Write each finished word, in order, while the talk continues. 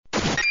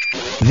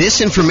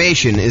This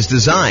information is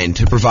designed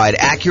to provide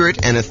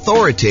accurate and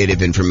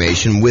authoritative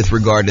information with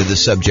regard to the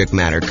subject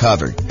matter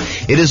covered.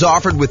 It is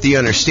offered with the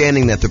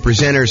understanding that the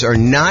presenters are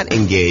not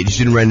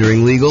engaged in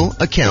rendering legal,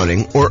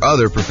 accounting, or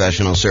other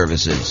professional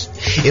services.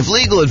 If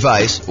legal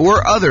advice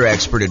or other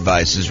expert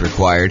advice is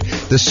required,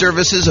 the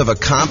services of a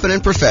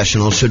competent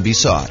professional should be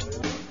sought.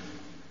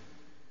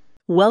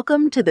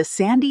 Welcome to the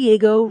San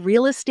Diego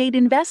Real Estate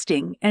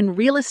Investing and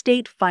Real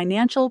Estate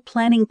Financial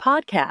Planning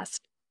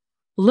Podcast.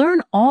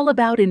 Learn all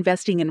about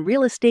investing in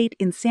real estate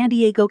in San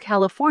Diego,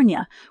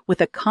 California,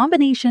 with a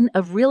combination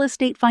of real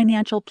estate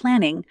financial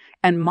planning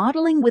and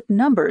modeling with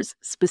numbers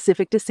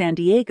specific to San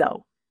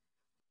Diego.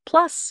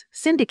 Plus,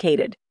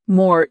 syndicated,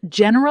 more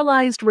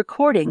generalized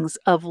recordings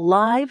of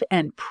live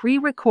and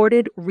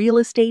pre-recorded real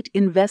estate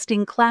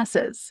investing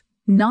classes.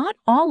 Not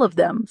all of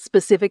them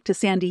specific to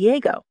San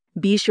Diego.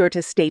 Be sure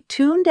to stay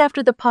tuned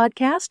after the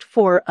podcast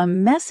for a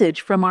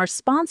message from our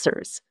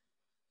sponsors.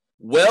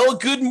 Well,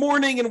 good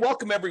morning and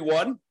welcome,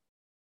 everyone.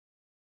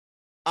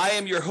 I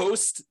am your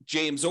host,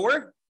 James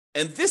Orr,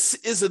 and this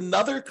is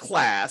another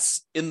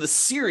class in the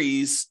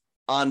series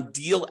on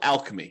Deal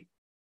Alchemy.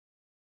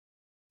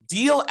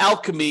 Deal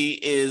Alchemy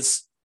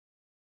is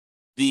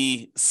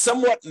the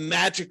somewhat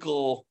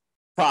magical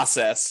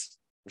process,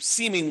 or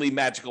seemingly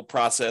magical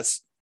process,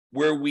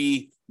 where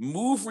we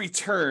move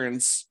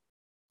returns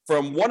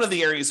from one of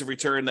the areas of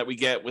return that we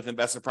get with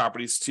investment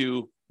properties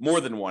to more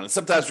than one. And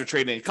sometimes we're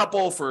trading a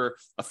couple for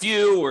a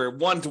few or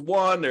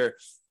one-to-one,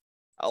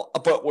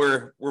 but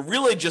we're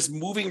really just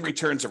moving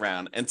returns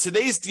around. And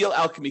today's Deal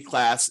Alchemy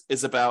class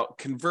is about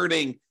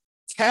converting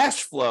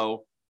cash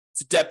flow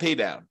to debt pay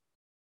down.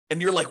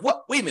 And you're like,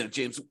 what? Wait a minute,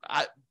 James.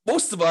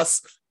 Most of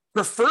us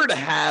prefer to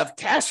have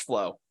cash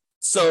flow.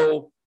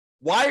 So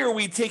why are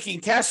we taking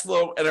cash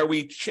flow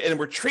and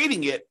we're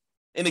trading it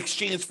in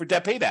exchange for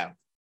debt pay down?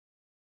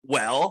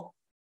 Well,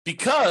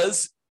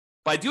 because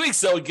by doing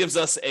so, it gives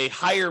us a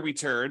higher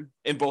return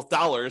in both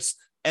dollars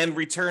and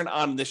return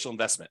on initial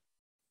investment.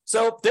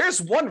 So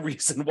there's one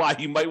reason why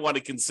you might want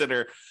to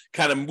consider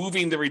kind of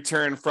moving the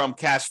return from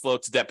cash flow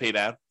to debt pay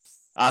down.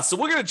 So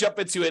we're going to jump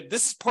into it.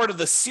 This is part of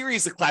the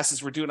series of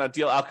classes we're doing on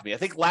Deal Alchemy. I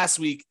think last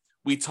week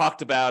we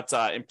talked about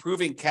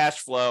improving cash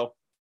flow.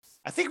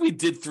 I think we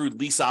did through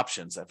lease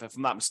options, if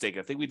I'm not mistaken.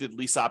 I think we did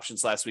lease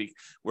options last week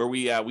where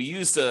we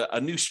used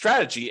a new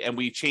strategy and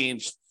we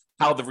changed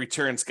how the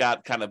returns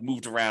got kind of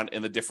moved around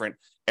in the different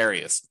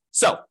areas.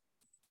 So,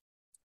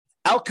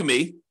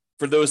 alchemy,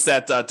 for those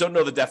that don't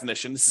know the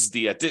definition, this is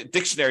the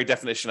dictionary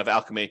definition of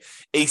alchemy,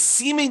 a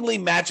seemingly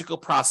magical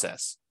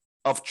process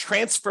of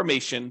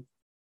transformation,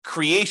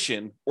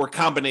 creation, or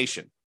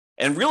combination.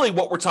 And really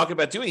what we're talking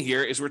about doing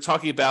here is we're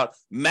talking about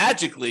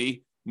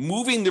magically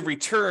moving the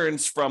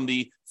returns from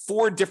the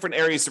 4 different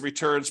areas of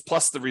returns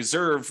plus the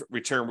reserve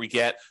return we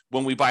get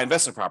when we buy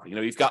investment property.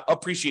 You've got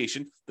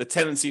appreciation, the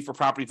tendency for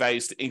property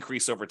values to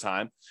increase over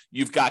time.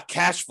 You've got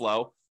cash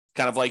flow,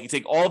 kind of like you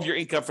take all of your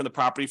income from the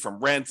property, from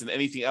rent and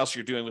anything else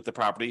you're doing with the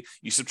property.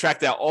 You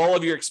subtract out all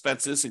of your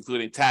expenses,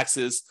 including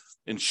taxes,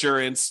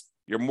 insurance,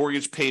 your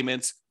mortgage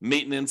payments,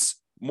 maintenance,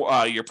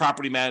 your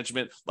property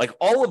management, like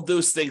all of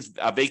those things,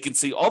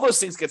 vacancy, all those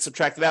things get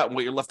subtracted out. And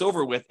what you're left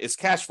over with is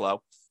cash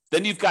flow.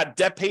 Then you've got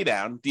debt pay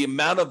down, the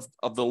amount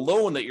of the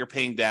loan that you're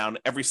paying down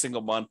every single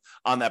month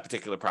on that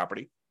particular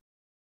property.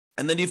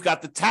 And then you've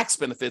got the tax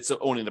benefits of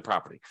owning the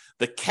property.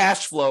 The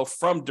cash flow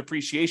from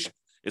depreciation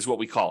is what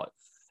we call it.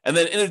 And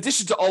then in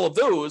addition to all of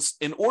those,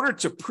 in order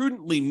to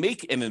prudently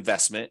make an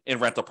investment in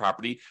rental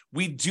property,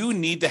 we do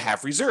need to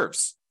have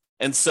reserves.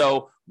 And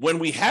so when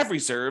we have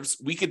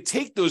reserves, we could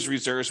take those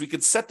reserves, we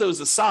could set those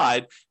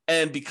aside.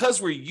 And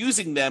because we're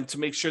using them to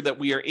make sure that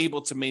we are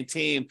able to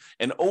maintain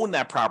and own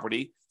that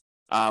property,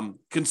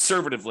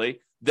 conservatively,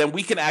 then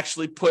we can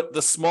actually put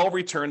the small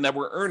return that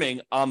we're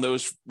earning on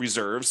those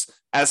reserves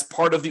as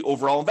part of the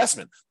overall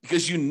investment.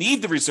 Because you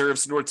need the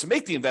reserves in order to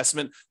make the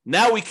investment,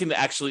 now we can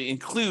actually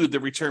include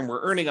the return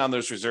we're earning on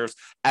those reserves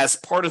as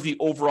part of the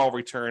overall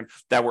return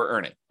that we're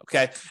earning,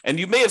 okay? And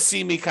you may have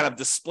seen me kind of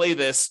display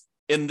this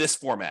in this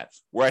format,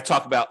 where I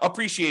talk about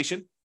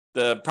appreciation,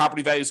 the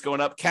property value is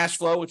going up, cash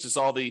flow, which is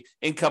all the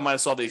income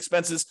minus all the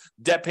expenses,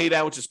 debt pay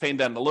down, which is paying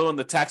down the loan,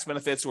 the tax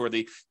benefits or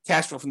the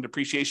cash flow from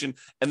depreciation,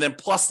 and then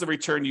plus the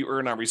return you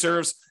earn on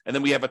reserves. And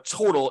then we have a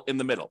total in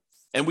the middle.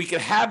 And we can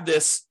have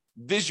this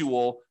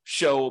visual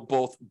show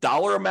both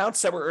dollar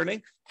amounts that we're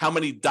earning, how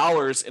many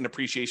dollars in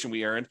appreciation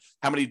we earned,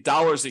 how many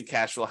dollars in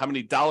cash flow, how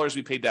many dollars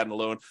we paid down the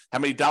loan, how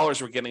many dollars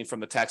we're getting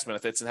from the tax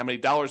benefits, and how many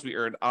dollars we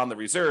earned on the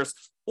reserves.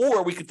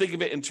 Or we could think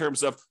of it in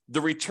terms of the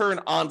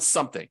return on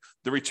something,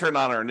 the return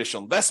on our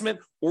initial investment,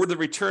 or the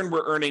return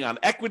we're earning on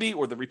equity,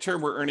 or the return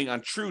we're earning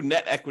on true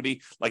net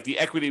equity, like the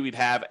equity we'd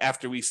have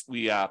after we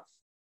sell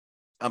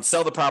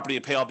the property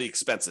and pay all the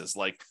expenses,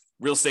 like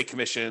real estate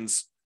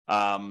commissions,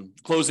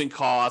 closing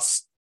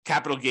costs,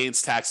 capital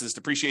gains taxes,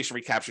 depreciation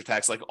recapture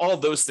tax, like all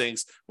of those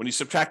things. When you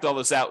subtract all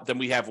those out, then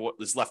we have what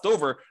is left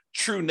over,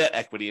 true net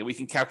equity, and we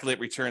can calculate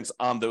returns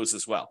on those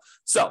as well.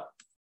 So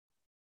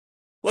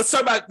let's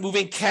talk about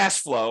moving cash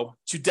flow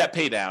to debt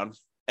pay down.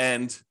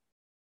 And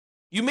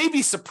you may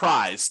be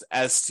surprised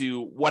as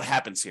to what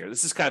happens here.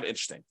 This is kind of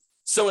interesting.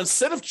 So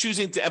instead of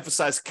choosing to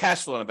emphasize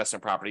cash flow on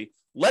investment property,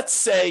 let's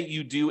say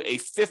you do a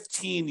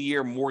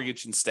 15-year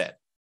mortgage instead.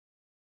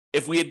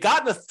 If we had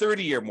gotten a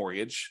 30-year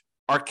mortgage,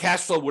 our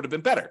cash flow would have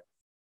been better.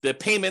 The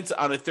payment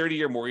on a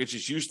 30-year mortgage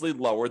is usually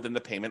lower than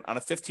the payment on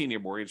a 15-year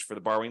mortgage for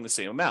the borrowing the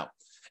same amount.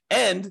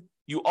 And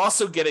you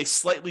also get a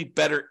slightly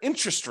better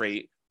interest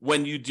rate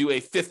when you do a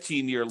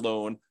 15-year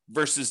loan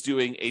versus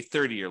doing a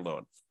 30-year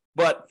loan.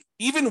 But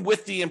even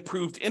with the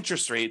improved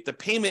interest rate, the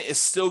payment is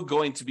still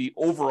going to be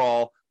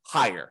overall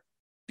higher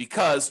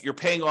because you're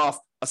paying off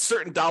a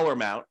certain dollar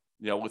amount.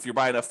 You know, if you're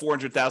buying a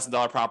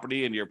 $400,000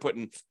 property and you're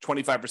putting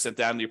 25%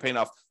 down, you're paying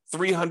off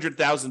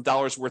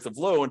 $300,000 worth of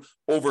loan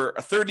over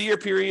a 30-year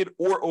period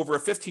or over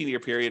a 15-year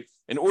period.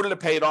 In order to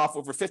pay it off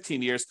over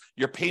 15 years,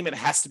 your payment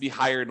has to be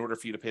higher in order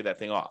for you to pay that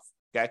thing off.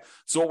 Okay.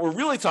 So what we're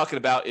really talking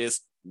about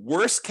is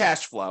worse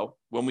cash flow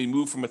when we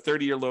move from a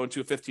 30-year loan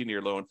to a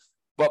 15-year loan,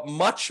 but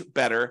much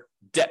better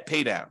debt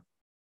pay down.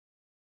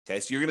 Okay,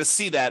 so you're going to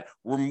see that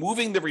we're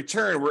moving the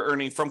return we're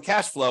earning from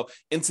cash flow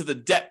into the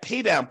debt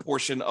pay down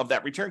portion of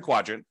that return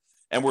quadrant,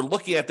 and we're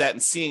looking at that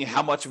and seeing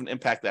how much of an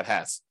impact that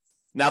has.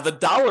 Now, the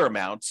dollar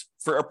amount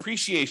for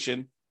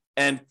appreciation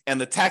and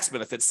the tax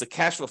benefits, the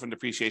cash flow from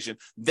depreciation,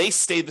 they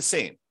stay the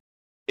same.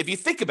 If you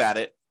think about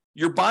it,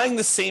 you're buying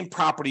the same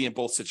property in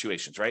both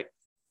situations, right?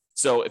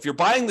 So if you're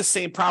buying the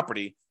same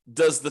property,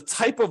 does the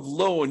type of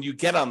loan you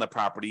get on the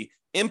property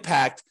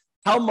impact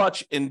how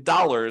much in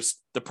dollars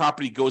the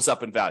property goes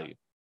up in value?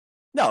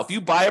 No, if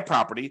you buy a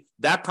property,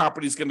 that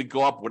property is going to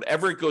go up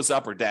whatever it goes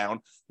up or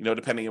down, you know,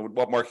 depending on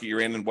what market you're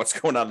in and what's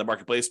going on in the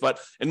marketplace. But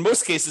in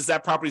most cases,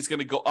 that property is going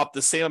to go up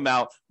the same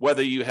amount,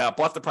 whether you have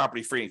bought the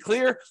property free and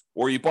clear,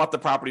 or you bought the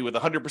property with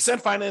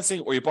 100%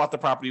 financing, or you bought the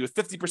property with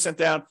 50%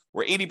 down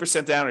or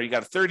 80% down, or you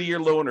got a 30-year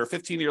loan or a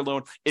 15-year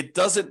loan. It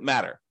doesn't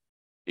matter.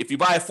 If you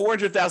buy a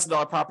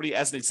 $400,000 property,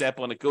 as an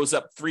example, and it goes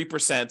up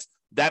 3%,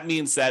 that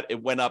means that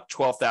it went up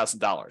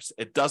 $12,000.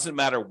 It doesn't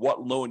matter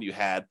what loan you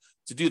had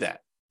to do that,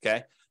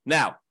 okay?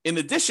 Now, in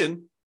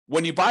addition,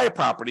 when you buy a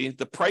property,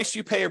 the price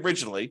you pay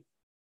originally,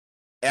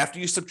 after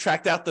you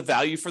subtract out the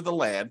value for the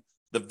land,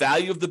 the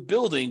value of the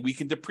building we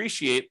can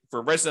depreciate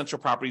for residential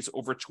properties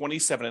over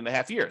 27 and a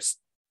half years.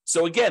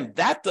 So again,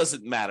 that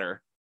doesn't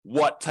matter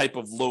what type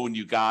of loan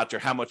you got or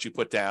how much you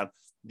put down.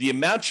 The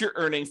amount you're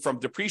earning from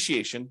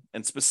depreciation,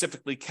 and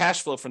specifically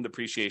cash flow from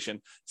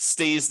depreciation,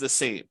 stays the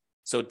same.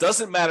 So it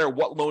doesn't matter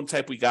what loan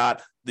type we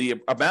got,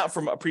 the amount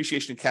from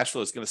appreciation and cash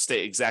flow is going to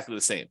stay exactly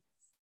the same.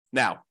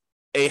 Now,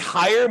 a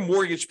higher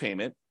mortgage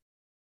payment,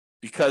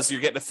 because you're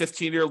getting a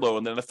 15-year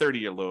loan than a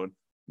 30-year loan,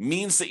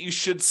 means that you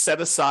should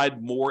set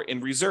aside more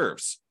in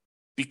reserves.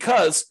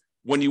 Because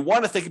when you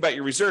want to think about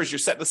your reserves, you're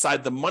setting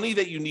aside the money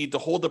that you need to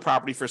hold the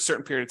property for a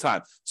certain period of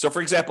time. So,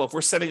 for example, if we're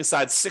setting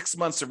aside 6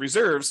 months of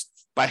reserves,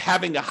 by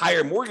having a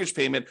higher mortgage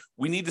payment,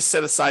 we need to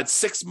set aside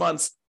 6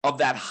 months of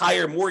that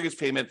higher mortgage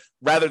payment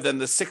rather than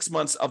the 6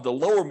 months of the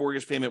lower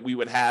mortgage payment we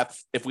would have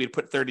if we had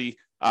put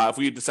if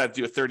we decided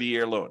to do a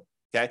 30-year loan.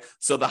 Okay,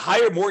 so the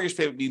higher mortgage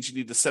payment means you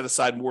need to set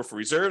aside more for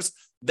reserves.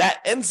 That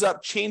ends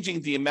up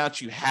changing the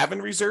amount you have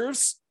in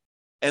reserves,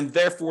 and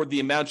therefore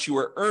the amount you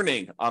are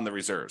earning on the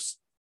reserves.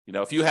 You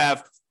know, if you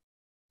have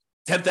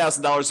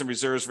 $10,000 in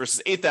reserves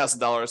versus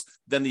 $8,000,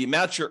 then the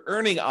amount you're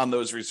earning on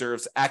those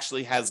reserves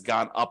actually has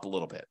gone up a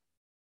little bit.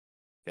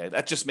 Okay,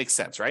 that just makes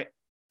sense, right?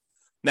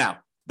 Now,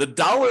 the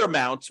dollar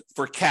amount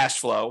for cash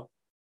flow,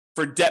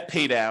 for debt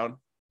pay down,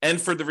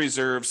 and for the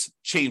reserves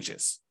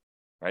changes,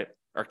 right?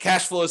 Our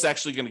cash flow is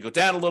actually going to go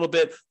down a little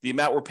bit. The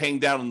amount we're paying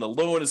down on the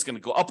loan is going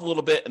to go up a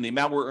little bit, and the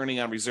amount we're earning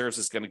on reserves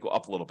is going to go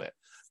up a little bit.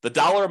 The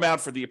dollar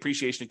amount for the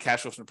appreciation and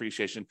cash flow from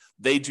appreciation,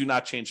 they do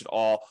not change at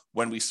all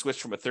when we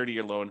switch from a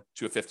 30-year loan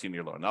to a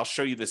 15-year loan. And I'll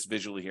show you this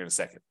visually here in a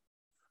second.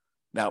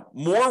 Now,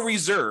 more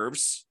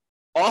reserves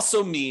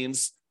also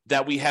means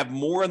that we have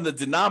more in the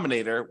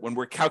denominator when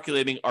we're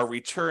calculating our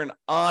return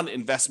on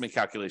investment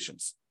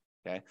calculations,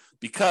 okay?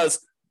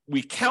 Because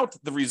we count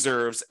the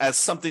reserves as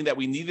something that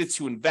we needed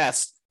to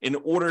invest in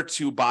order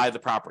to buy the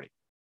property.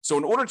 So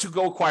in order to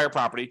go acquire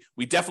property,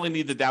 we definitely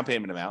need the down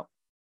payment amount.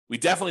 We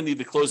definitely need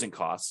the closing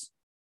costs.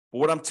 But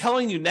what I'm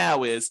telling you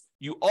now is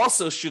you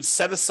also should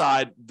set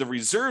aside the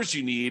reserves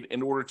you need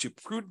in order to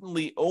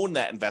prudently own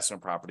that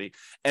investment property.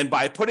 And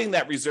by putting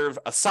that reserve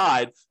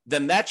aside,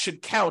 then that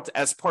should count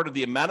as part of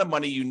the amount of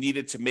money you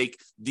needed to make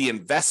the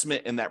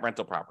investment in that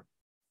rental property.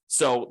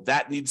 So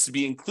that needs to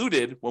be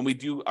included when we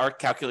do our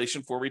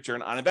calculation for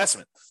return on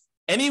investment.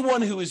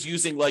 Anyone who is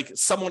using like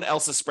someone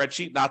else's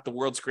spreadsheet, not the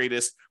world's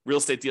greatest real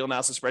estate deal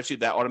analysis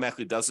spreadsheet that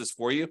automatically does this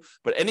for you,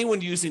 but anyone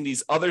using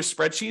these other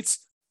spreadsheets,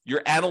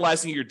 you're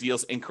analyzing your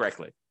deals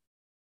incorrectly.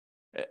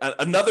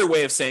 Another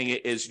way of saying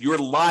it is you're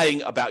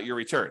lying about your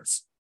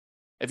returns.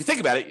 If you think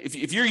about it,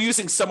 if you're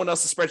using someone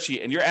else's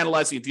spreadsheet and you're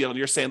analyzing a deal and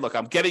you're saying, look,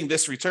 I'm getting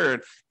this return,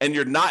 and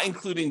you're not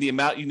including the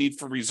amount you need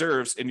for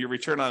reserves in your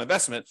return on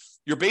investment,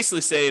 you're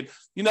basically saying,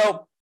 you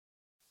know,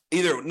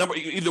 either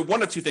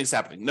one or two things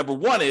happening. Number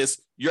one is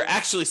you're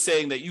actually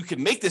saying that you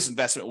can make this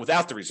investment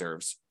without the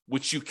reserves,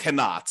 which you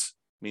cannot.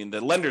 I mean,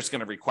 the lender's going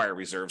to require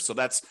reserves. So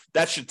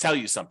that should tell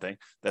you something,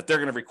 that they're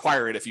going to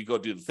require it if you go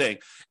do the thing.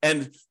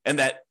 And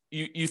that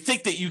you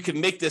think that you can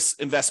make this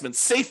investment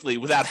safely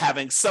without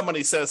having some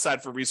money set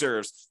aside for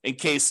reserves in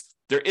case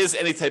there is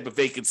any type of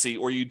vacancy,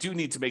 or you do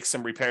need to make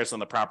some repairs on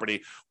the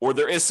property, or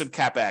there is some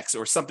CapEx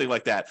or something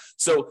like that.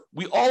 So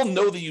we all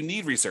know that you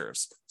need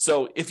reserves.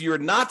 So if you're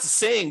not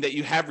saying that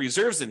you have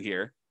reserves in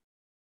here,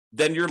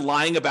 then you're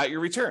lying about your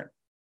return.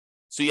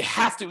 So you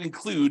have to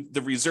include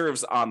the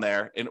reserves on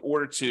there in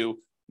order to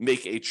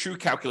make a true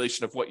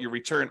calculation of what your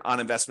return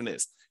on investment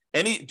is.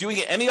 Doing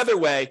it any other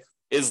way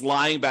is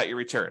lying about your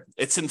return.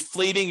 It's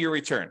inflating your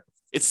return.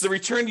 It's the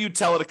return you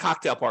tell at a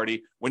cocktail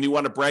party when you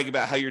want to brag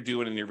about how you're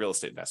doing in your real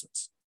estate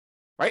investments,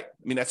 right?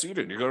 I mean, that's what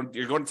you're doing.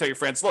 You're going to tell your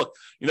friends, look,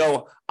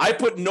 I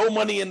put no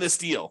money in this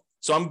deal,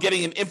 so I'm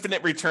getting an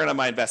infinite return on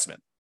my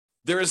investment.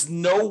 There is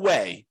no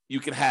way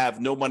you can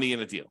have no money in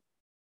a deal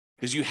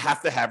because you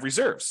have to have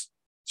reserves.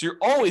 So you're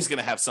always going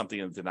to have something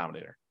in the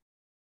denominator.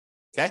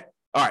 Okay?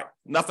 All right.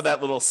 Enough of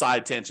that little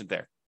side tangent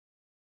there.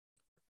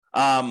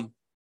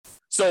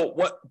 So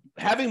what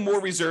having more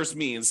reserves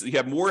means, you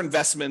have more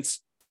investments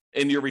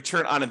in your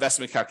return on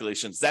investment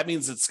calculations. That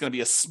means it's going to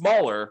be a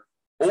smaller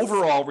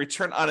overall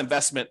return on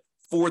investment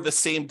for the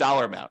same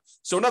dollar amount.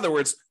 So in other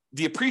words,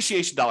 the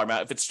appreciation dollar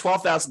amount, if it's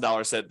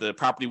 $12,000 that the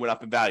property went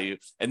up in value,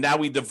 and now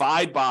we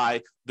divide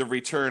by the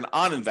return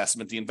on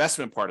investment, the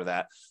investment part of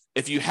that,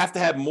 if you have to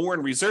have more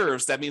in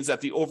reserves, that means that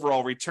the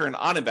overall return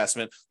on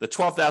investment, the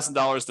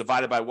 $12,000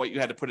 divided by what you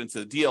had to put into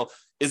the deal,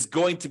 is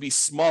going to be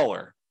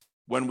smaller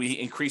when we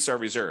increase our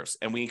reserves.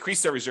 And we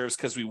increased our reserves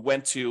because we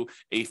went to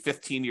a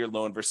 15-year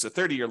loan versus a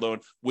 30-year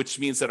loan, which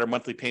means that our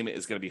monthly payment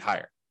is going to be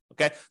higher.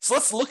 Okay, so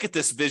let's look at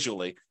this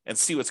visually and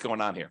see what's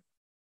going on here.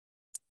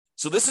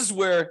 So this is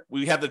where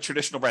we have the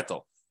traditional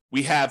rental.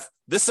 We have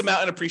this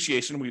amount in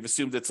appreciation. We've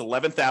assumed it's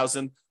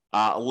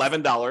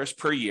 $11,011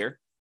 per year.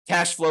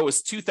 Cash flow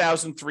is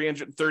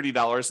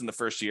 $2,330 in the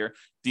first year.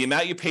 The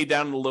amount you pay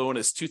down in the loan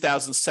is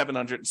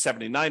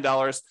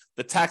 $2,779.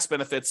 The tax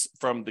benefits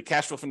from the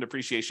cash flow from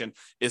depreciation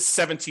is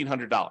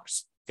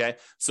 $1,700. Okay,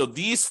 so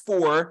these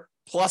four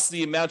plus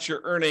the amount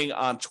you're earning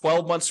on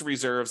 12 months of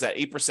reserves at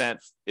 8%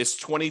 is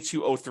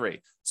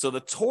 $2,203. So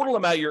the total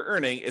amount you're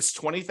earning is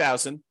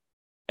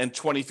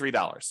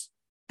 $20,023.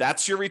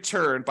 That's your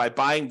return by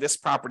buying this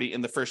property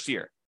in the first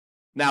year.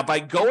 Now, by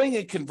going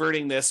and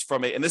converting this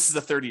and this is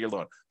a 30-year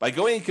loan, by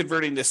going and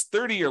converting this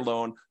 30-year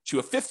loan to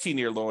a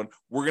 15-year loan,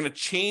 we're going to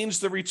change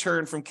the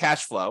return from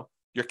cash flow.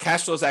 Your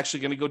cash flow is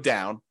actually going to go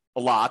down a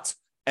lot,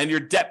 and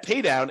your debt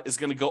pay down is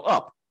going to go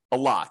up a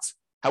lot.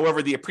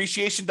 However, the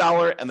appreciation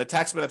dollar and the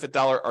tax benefit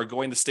dollar are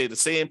going to stay the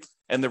same,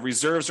 and the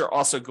reserves are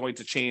also going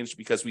to change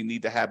because we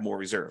need to have more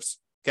reserves.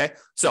 Okay,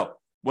 so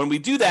when we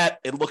do that,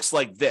 it looks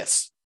like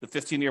this, the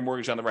 15-year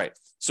mortgage on the right.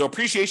 So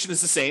appreciation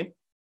is the same.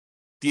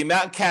 The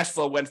amount in cash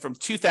flow went from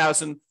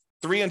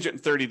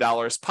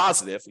 $2,330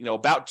 positive,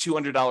 about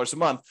 $200 a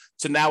month,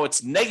 to now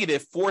it's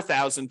negative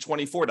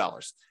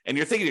 $4,024. And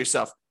you're thinking to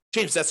yourself,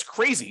 James, that's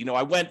crazy.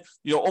 I went,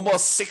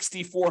 almost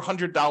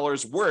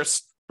 $6,400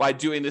 worse by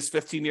doing this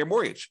 15-year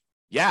mortgage.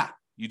 Yeah,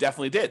 you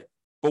definitely did.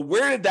 But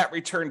where did that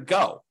return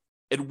go?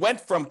 It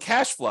went from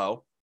cash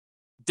flow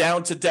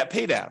down to debt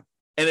pay down.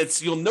 And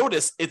you'll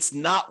notice it's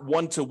not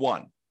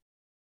one-to-one.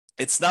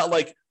 It's not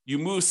like you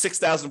move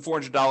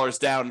 $6,400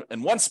 down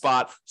in one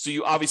spot, so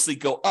you obviously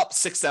go up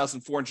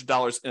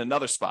 $6,400 in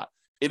another spot.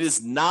 It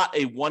is not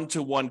a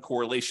one-to-one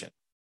correlation.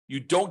 You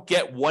don't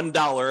get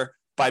 $1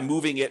 by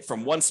moving it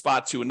from one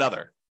spot to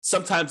another.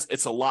 Sometimes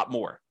it's a lot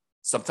more.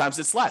 Sometimes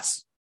it's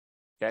less.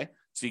 Okay,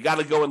 so you got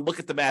to go and look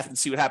at the math and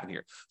see what happened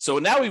here. So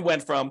now we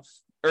went from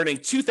earning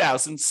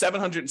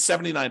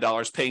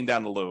 $2,779 paying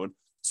down the loan,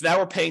 so now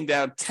we're paying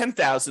down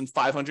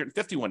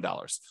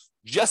 $10,551.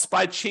 Just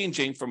by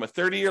changing from a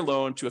 30-year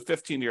loan to a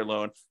 15-year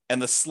loan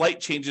and the slight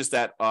changes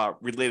that are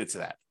related to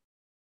that.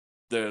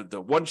 The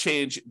one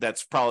change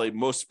that's probably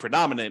most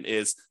predominant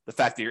is the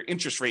fact that your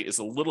interest rate is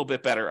a little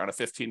bit better on a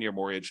 15-year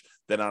mortgage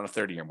than on a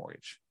 30-year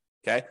mortgage.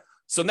 Okay,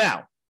 so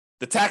now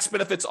the tax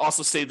benefits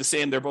also stayed the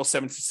same. They're both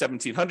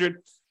 $1,700.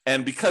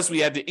 And because we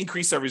had to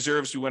increase our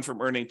reserves, we went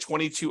from earning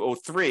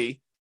 $2,203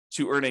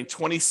 to earning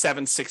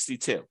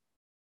 $2,762.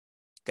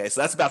 Okay,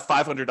 so that's about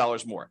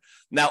 $500 more.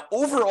 Now,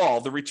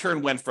 overall, the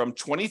return went from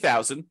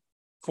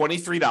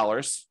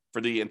 $20,023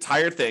 for the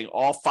entire thing,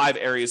 all 5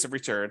 areas of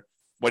return,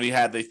 when you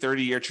had the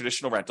 30-year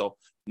traditional rental.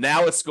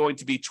 Now it's going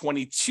to be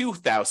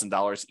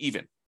 $22,000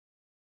 even.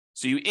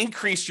 So you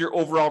increase your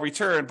overall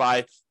return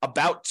by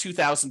about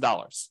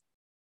 $2,000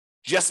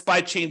 just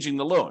by changing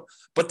the loan.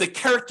 But the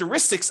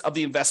characteristics of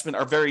the investment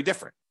are very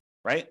different,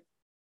 right?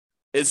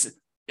 Is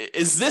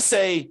this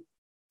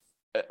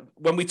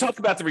when we talk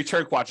about the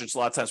return quadrants, a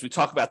lot of times we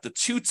talk about the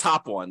 2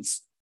 top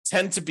ones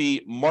tend to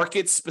be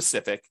market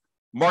specific,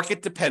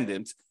 market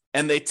dependent,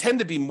 and they tend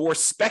to be more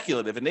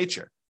speculative in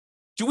nature.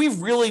 Do we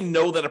really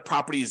know that a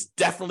property is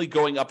definitely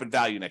going up in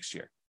value next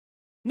year?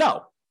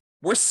 No.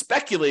 we're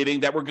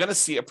speculating that we're going to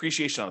see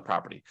appreciation on the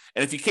property.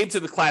 And if you came to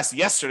the class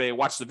yesterday and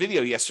watched the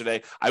video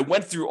yesterday, I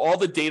went through all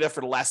the data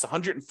for the last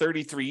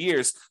 133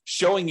 years,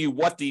 showing you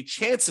what the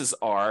chances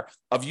are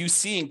of you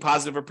seeing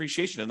positive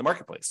appreciation in the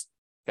marketplace.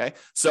 Okay,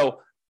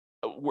 so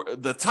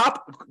the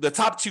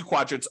top two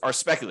quadrants are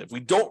speculative. We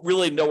don't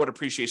really know what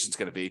appreciation is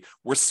going to be.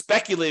 We're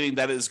speculating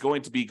that it is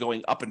going to be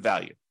going up in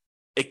value.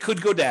 It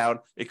could go down.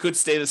 It could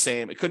stay the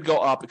same. It could go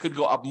up. It could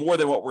go up more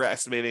than what we're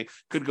estimating. It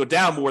could go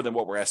down more than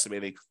what we're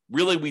estimating.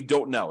 Really, we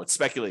don't know. It's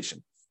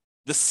speculation.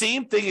 The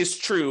same thing is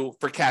true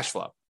for cash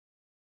flow.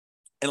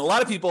 And a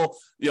lot of people,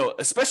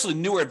 especially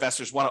newer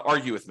investors, want to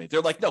argue with me.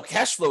 They're like, no,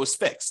 cash flow is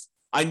fixed.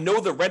 I know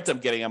the rent I'm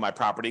getting on my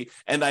property,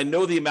 and I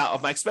know the amount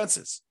of my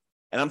expenses.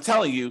 And I'm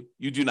telling you,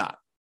 you do not.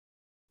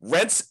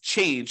 Rents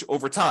change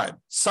over time.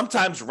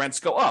 Sometimes rents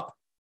go up.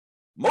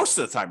 Most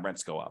of the time,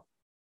 rents go up.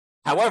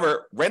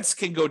 However, rents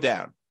can go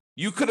down.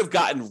 You could have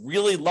gotten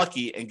really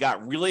lucky and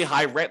got really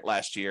high rent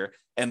last year.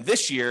 And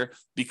this year,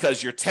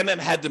 because your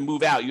tenant had to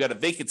move out, you had a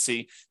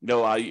vacancy,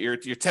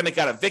 your tenant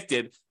got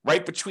evicted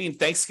right between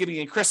Thanksgiving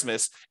and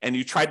Christmas, and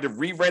you tried to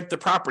re-rent the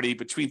property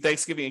between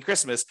Thanksgiving and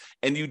Christmas,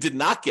 and you did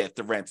not get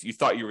the rent you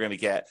thought you were going to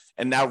get,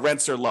 and now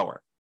rents are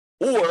lower.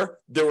 Or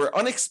there were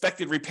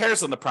unexpected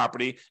repairs on the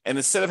property, and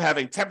instead of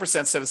having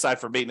 10% set aside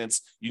for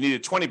maintenance, you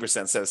needed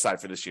 20% set aside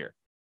for this year.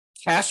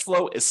 Cash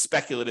flow is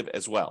speculative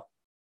as well.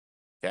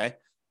 Okay,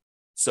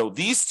 so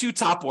these two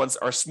top ones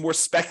are more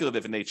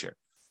speculative in nature.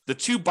 The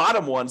two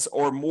bottom ones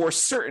are more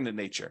certain in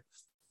nature.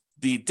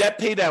 The debt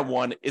paydown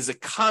one is a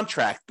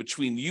contract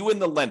between you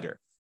and the lender.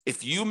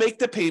 If you make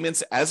the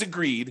payments as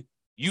agreed,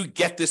 you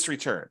get this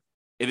return.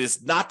 It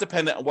is not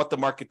dependent on what the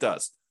market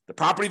does. The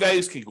property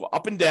values can go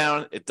up and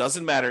down. It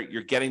doesn't matter.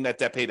 You're getting that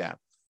debt paydown.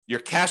 Your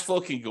cash flow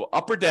can go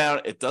up or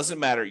down. It doesn't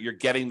matter. You're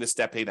getting this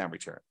debt paydown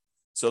return.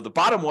 So the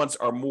bottom ones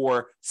are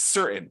more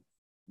certain,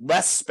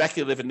 less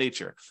speculative in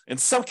nature. In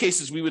some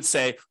cases, we would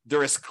say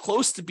they're as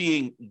close to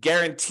being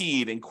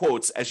guaranteed, in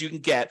quotes, as you can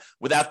get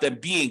without them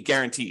being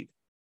guaranteed.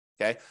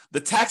 Okay. The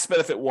tax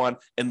benefit one,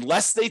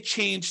 unless they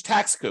change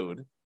tax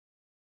code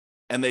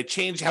and they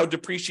change how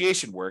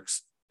depreciation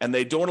works, and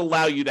they don't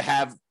allow you to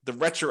have the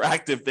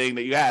retroactive thing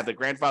that you had, the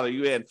grandfather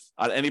you in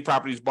on any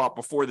properties bought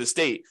before this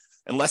date,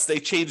 unless they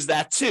change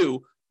that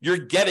too, you're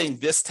getting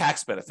this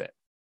tax benefit.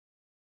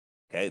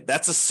 Okay.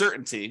 That's a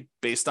certainty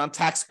based on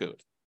tax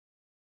code.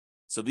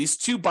 So these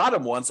two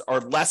bottom ones are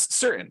less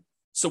certain.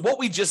 So what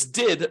we just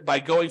did by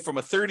going from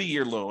a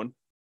 30-year loan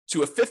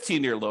to a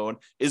 15-year loan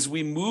is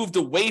we moved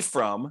away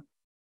from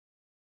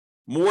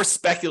more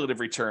speculative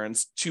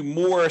returns to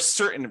more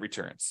certain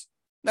returns.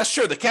 Now,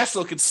 sure, the cash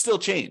flow can still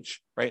change,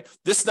 right?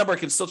 This number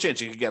can still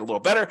change. It can get a little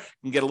better, it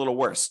can get a little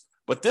worse.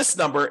 But this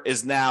number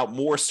is now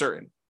more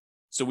certain.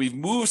 So we've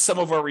moved some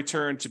of our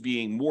return to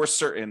being more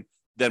certain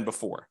than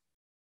before.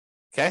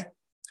 Okay?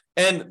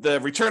 And the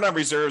return on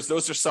reserves,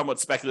 those are somewhat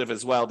speculative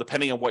as well,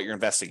 depending on what you're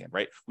investing in,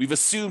 right? We've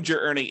assumed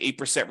you're earning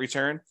 8%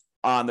 return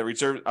on the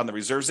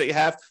reserves that you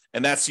have,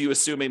 and that's you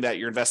assuming that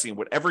you're investing in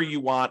whatever you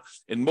want.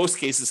 In most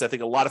cases, I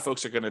think a lot of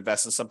folks are going to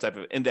invest in some type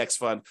of index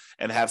fund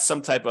and have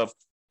some type of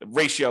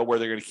ratio where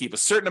they're going to keep a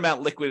certain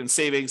amount liquid in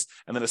savings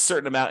and then a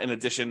certain amount in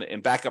addition in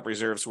backup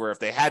reserves, where if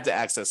they had to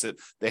access it,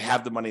 they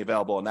have the money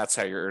available, and that's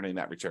how you're earning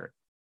that return.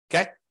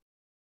 Okay?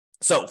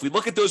 So if we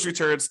look at those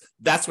returns,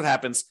 that's what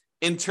happens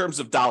in terms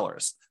of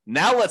dollars.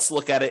 Now let's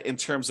look at it in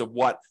terms of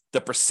what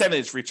the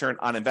percentage return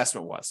on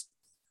investment was.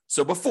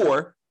 So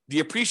before, the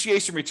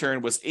appreciation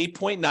return was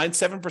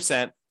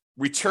 8.97%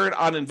 return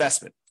on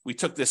investment. We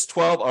took this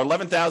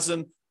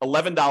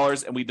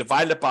 $11,011 and we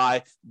divided it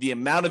by the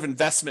amount of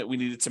investment we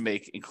needed to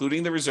make,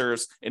 including the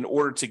reserves, in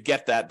order to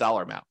get that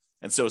dollar amount.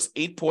 And so it's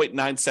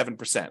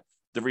 8.97%.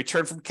 The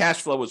return from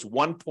cash flow was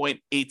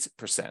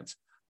 1.8%.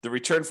 The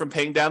return from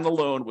paying down the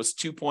loan was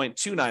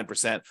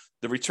 2.29%.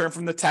 The return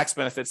from the tax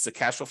benefits, the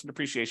cash flow from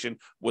depreciation,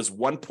 was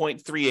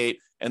 1.38%,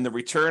 and the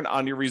return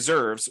on your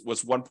reserves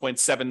was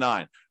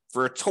 1.79%,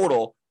 for a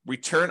total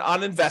return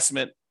on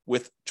investment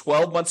with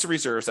 12 months of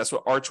reserves, that's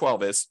what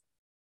R12 is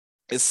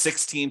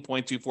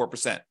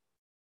 16.24%.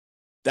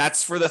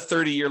 That's for the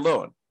 30-year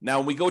loan. Now,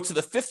 when we go to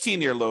the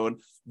 15-year loan,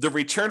 the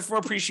return from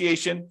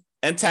appreciation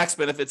and tax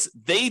benefits,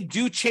 they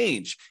do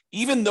change,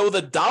 even though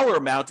the dollar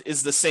amount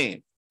is the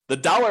same. The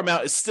dollar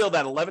amount is still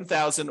that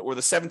 $11,000 or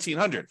the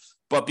 $1,700,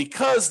 but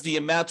because the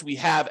amount we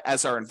have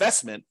as our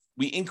investment,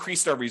 we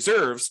increased our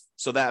reserves,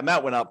 so that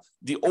amount went up.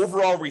 The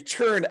overall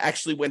return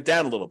actually went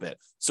down a little bit.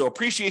 So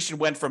appreciation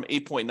went from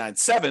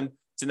 8.97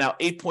 to now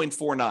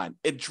 8.49.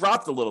 It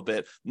dropped a little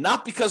bit,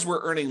 not because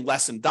we're earning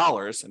less in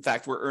dollars. In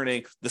fact, we're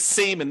earning the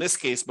same in this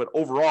case, but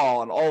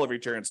overall on all of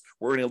returns,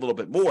 we're earning a little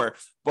bit more.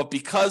 But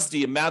because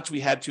the amount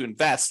we had to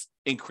invest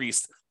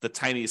increased the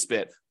tiniest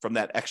bit from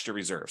that extra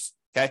reserves.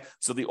 Okay,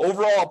 so the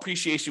overall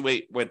appreciation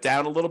rate went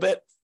down a little bit.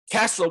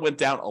 Cash flow went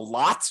down a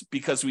lot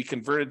because we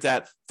converted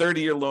that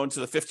 30-year loan to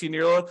the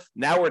 15-year loan.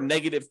 Now we're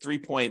negative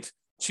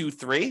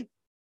 3.23.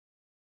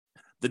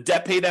 The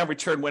debt paydown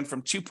return went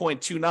from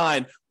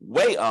 2.29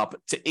 way up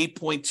to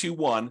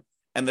 8.21,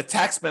 and the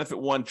tax benefit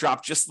one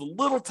dropped just the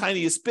little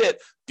tiniest bit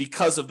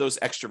because of those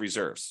extra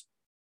reserves.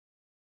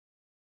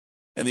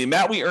 And the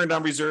amount we earned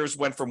on reserves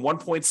went from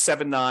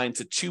 1.79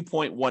 to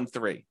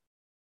 2.13.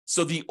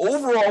 So the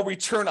overall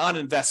return on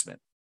investment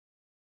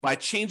by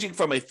changing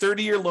from a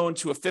 30-year loan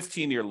to a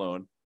 15-year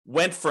loan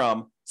went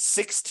from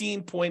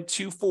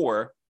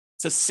 16.24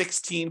 to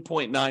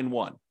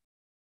 16.91.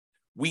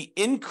 We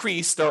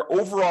increased our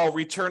overall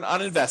return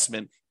on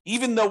investment,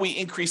 even though we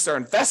increased our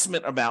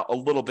investment amount a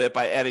little bit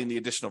by adding the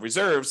additional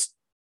reserves,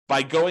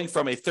 by going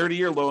from a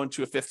 30-year loan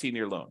to a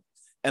 15-year loan.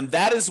 And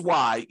that is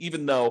why,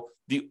 even though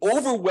the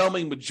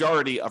overwhelming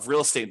majority of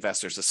real estate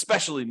investors,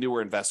 especially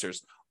newer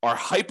investors, are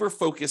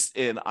hyper-focused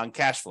in on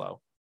cash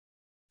flow,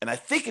 and I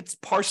think it's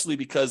partially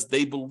because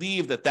they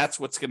believe that that's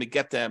what's going to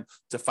get them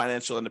to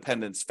financial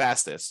independence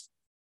fastest,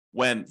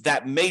 when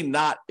that may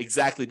not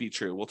exactly be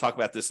true. We'll talk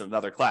about this in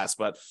another class,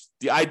 but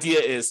the idea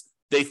is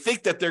they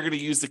think that they're going to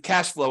use the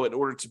cash flow in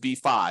order to be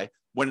FI,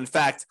 when in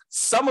fact,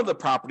 some of the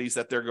properties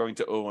that they're going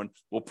to own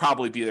will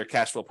probably be their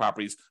cash flow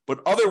properties,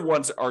 but other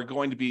ones are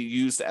going to be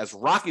used as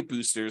rocket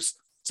boosters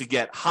to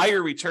get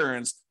higher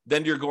returns.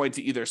 Then you're going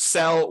to either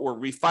sell or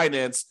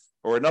refinance,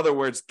 or in other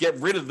words, get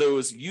rid of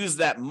those, use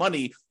that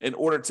money in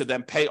order to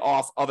then pay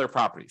off other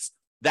properties.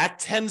 That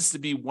tends to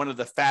be one of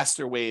the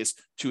faster ways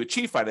to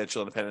achieve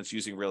financial independence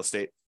using real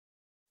estate.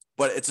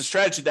 But it's a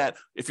strategy that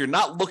if you're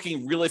not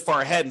looking really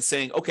far ahead and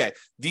saying, okay,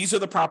 these are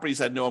the properties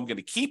I know I'm going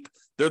to keep,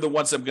 they're the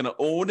ones I'm going to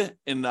own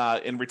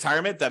in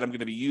retirement that I'm going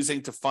to be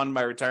using to fund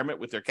my retirement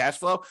with their cash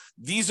flow.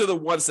 These are the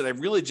ones that I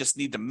really just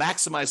need to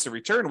maximize the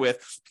return with,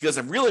 because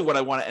really what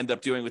I want to end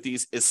up doing with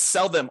these is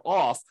sell them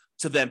off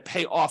to then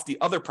pay off the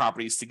other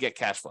properties to get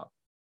cash flow.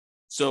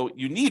 So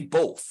you need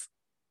both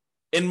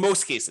in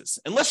most cases,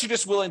 unless you're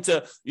just willing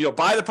to,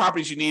 buy the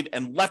properties you need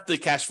and let the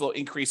cash flow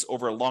increase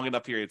over a long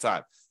enough period of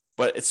time.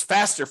 But it's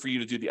faster for you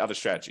to do the other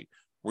strategy,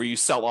 where you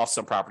sell off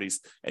some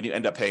properties and you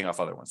end up paying off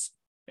other ones.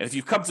 And if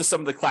you've come to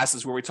some of the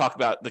classes where we talk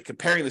about the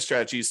comparing the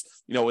strategies,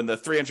 in the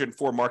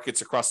 304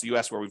 markets across the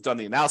US where we've done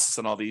the analysis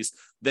on all these,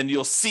 then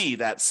you'll see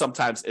that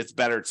sometimes it's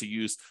better to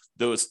use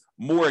those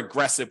more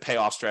aggressive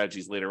payoff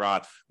strategies later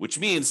on, which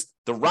means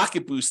the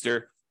rocket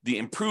booster, the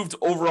improved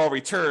overall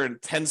return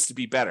tends to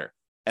be better.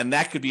 And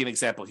that could be an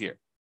example here.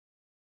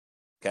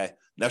 Okay.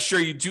 Now, sure,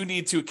 you do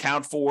need to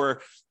account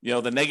for,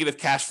 the negative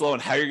cash flow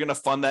and how you're going to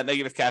fund that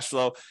negative cash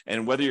flow,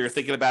 and whether you're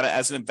thinking about it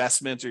as an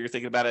investment or you're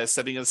thinking about it as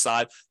setting it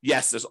aside.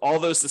 Yes, there's all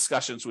those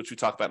discussions, which we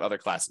talk about in other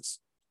classes.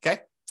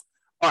 Okay.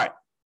 All right.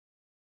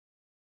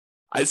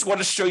 I just want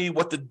to show you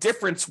what the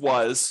difference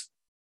was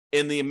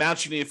in the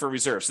amount you needed for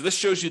reserves. So this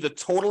shows you the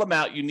total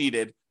amount you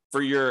needed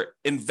for your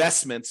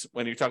investments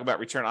when you're talking about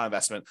return on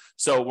investment.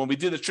 So when we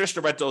do the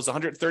traditional rental, it's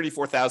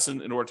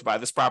 $134,000 in order to buy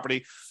this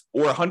property,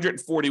 or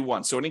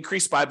 $141,000. So an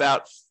increase by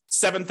about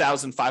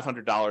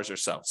 $7,500 or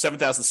so.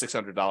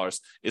 $7,600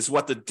 is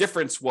what the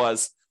difference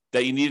was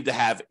that you needed to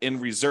have in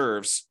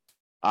reserves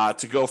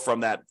to go from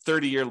that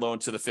 30-year loan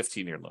to the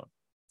 15-year loan.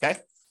 Okay.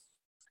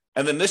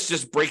 And then this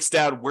just breaks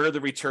down where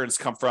the returns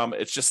come from.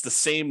 It's just the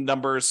same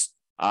numbers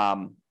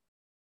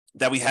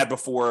that we had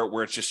before,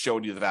 where it's just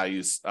showing you the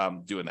values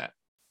doing that.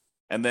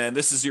 And then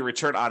this is your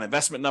return on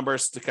investment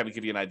numbers to kind of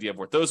give you an idea of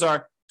what those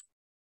are.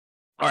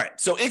 All right.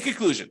 So in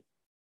conclusion,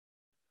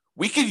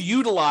 we can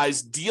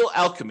utilize deal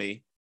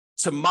alchemy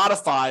to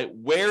modify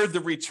where the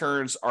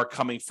returns are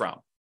coming from.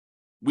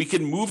 We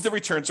can move the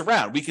returns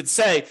around. We could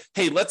say,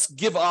 hey, let's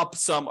give up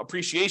some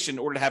appreciation in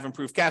order to have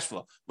improved cash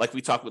flow, like we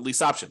talked with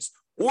lease options.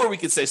 Or we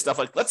could say stuff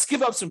like, let's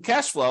give up some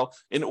cash flow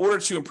in order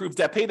to improve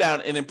debt pay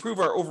down and improve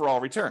our overall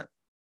return.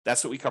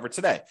 That's what we covered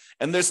today.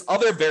 And there's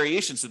other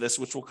variations of this,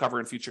 which we'll cover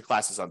in future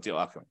classes on deal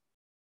alchemy.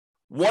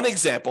 One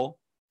example,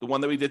 the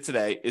one that we did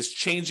today, is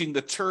changing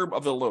the term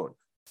of the loan,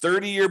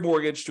 30-year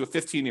mortgage to a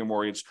 15-year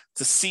mortgage,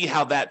 to see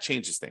how that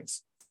changes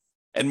things.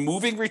 And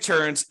moving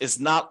returns is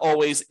not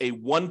always a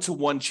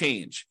one-to-one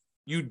change.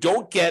 You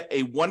don't get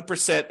a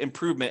 1%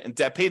 improvement in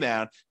debt pay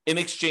down in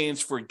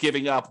exchange for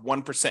giving up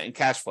 1% in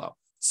cash flow.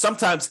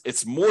 Sometimes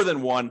it's more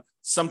than one,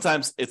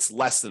 sometimes it's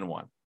less than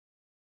one.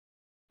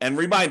 And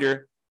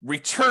reminder,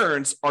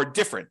 returns are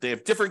different. They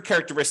have different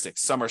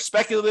characteristics. Some are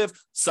speculative,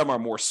 some are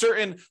more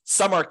certain,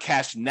 some are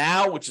cash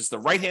now, which is the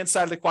right-hand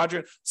side of the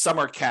quadrant, some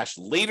are cash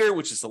later,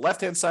 which is the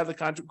left-hand side of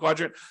the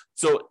quadrant.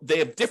 So they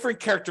have different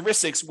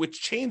characteristics,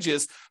 which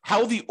changes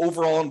how the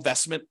overall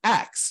investment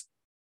acts.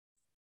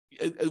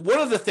 One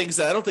of the things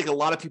that I don't think a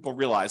lot of people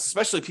realize,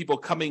 especially people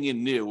coming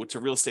in new to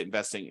real estate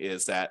investing,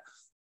 is that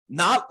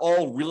not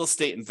all real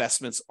estate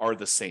investments are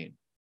the same,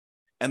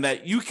 and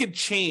that you can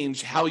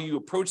change how you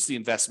approach the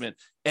investment,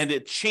 and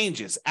it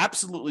changes,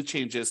 absolutely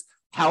changes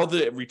how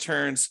the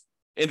returns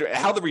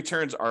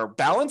are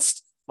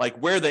balanced, like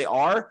where they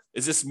are.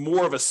 Is this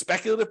more of a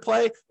speculative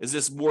play? Is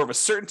this more of a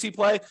certainty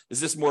play?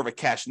 Is this more of a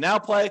cash now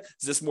play?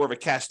 Is this more of a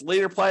cash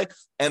later play?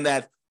 And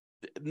that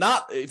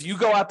not, if you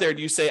go out there and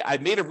you say, I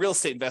made a real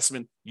estate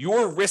investment,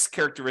 your risk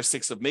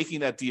characteristics of making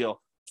that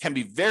deal can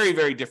be very,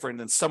 very different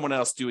than someone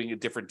else doing a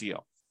different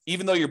deal,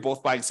 even though you're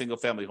both buying single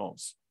family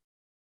homes.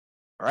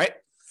 All right.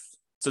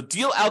 So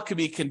deal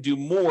alchemy can do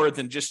more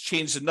than just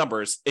change the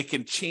numbers. It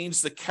can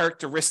change the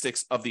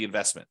characteristics of the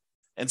investment.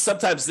 And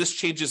sometimes this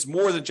changes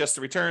more than just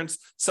the returns.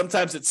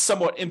 Sometimes it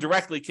somewhat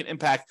indirectly can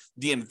impact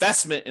the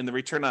investment in the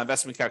return on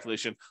investment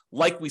calculation,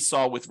 like we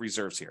saw with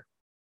reserves here.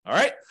 All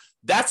right,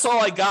 that's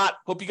all I got.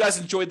 Hope you guys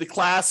enjoyed the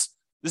class.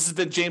 This has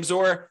been James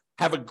Orr.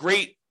 Have a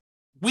great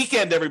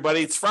weekend,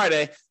 everybody. It's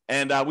Friday,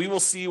 and we will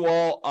see you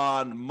all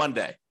on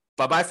Monday.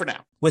 Bye-bye for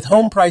now. With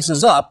home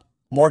prices up,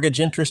 mortgage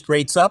interest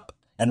rates up,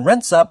 and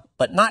rents up,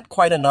 but not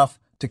quite enough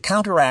to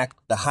counteract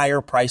the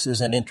higher prices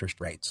and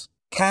interest rates.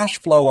 Cash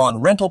flow on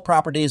rental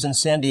properties in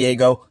San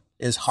Diego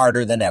is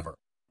harder than ever.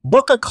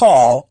 Book a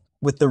call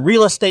with the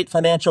Real Estate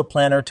Financial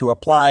Planner to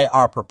apply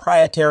our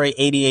proprietary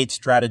 88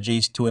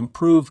 strategies to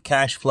improve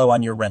cash flow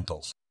on your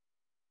rentals.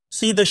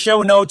 See the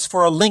show notes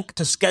for a link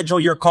to schedule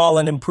your call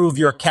and improve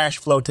your cash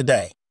flow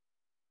today.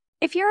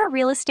 If you're a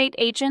real estate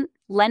agent,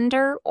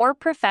 lender, or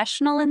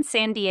professional in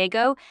San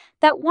Diego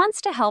that wants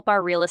to help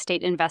our real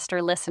estate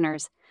investor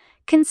listeners,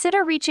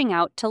 consider reaching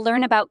out to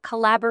learn about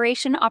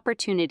collaboration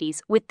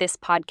opportunities with this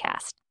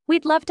podcast.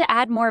 We'd love to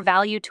add more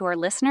value to our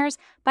listeners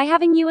by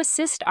having you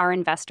assist our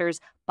investors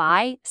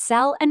buy,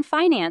 sell, and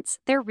finance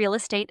their real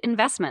estate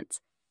investments.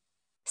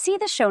 See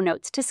the show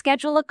notes to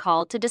schedule a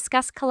call to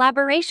discuss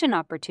collaboration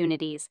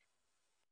opportunities.